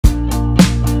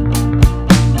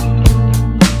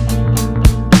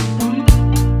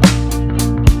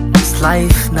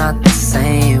life not the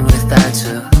same without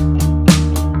you.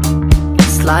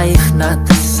 It's life not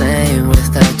the same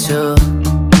without you.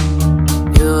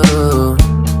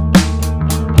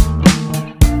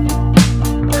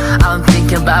 I'm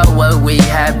thinking about what we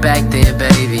had back then,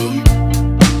 baby.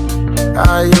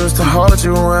 I used to hold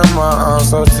you in my arms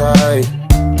so tight.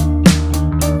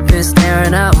 Been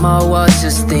staring at my walls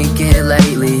just thinking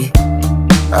lately.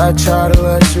 I try to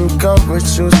let you go, but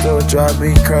you still drive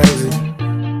me crazy.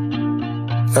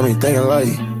 Got me thinking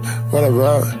like, what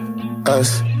about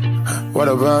us? What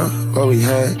about what we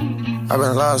had? I've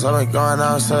been lost, I've been going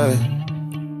outside.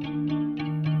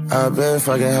 I've been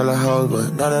fucking hella hoes,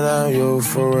 but none of them you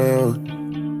for real.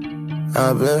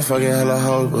 I've been fucking hella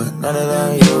hoes, but none of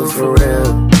them you for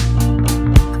real.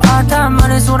 I thought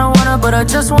money's what I wanted, but I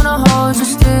just wanna hold you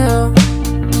still.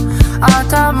 I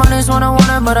thought money's what I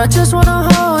wanted, but I just wanna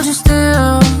hold you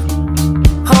still.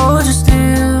 Hold you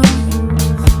still.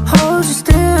 Hold you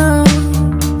still.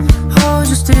 Hold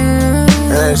you still.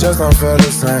 And it just don't feel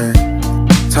the same.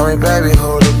 Tell me, baby,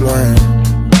 who to blame?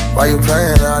 Why you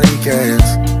playing all these games?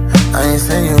 I ain't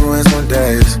seen you in some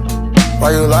days.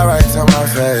 Why you lie right to my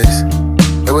face?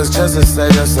 It was just to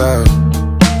save yourself,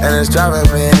 and it's driving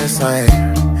me insane.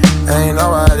 Ain't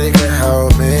nobody can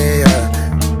help me, yeah.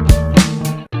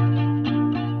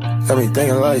 Got me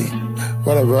thinking like,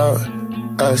 what about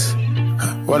us?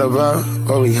 What about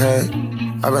what we had?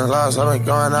 I've been lost, I've been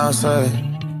going outside.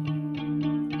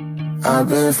 I've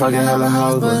been fucking hella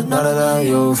hoes, but none of them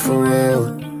you for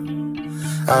real.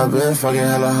 I've been fucking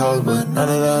hella hoes, but none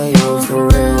of them you for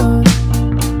real.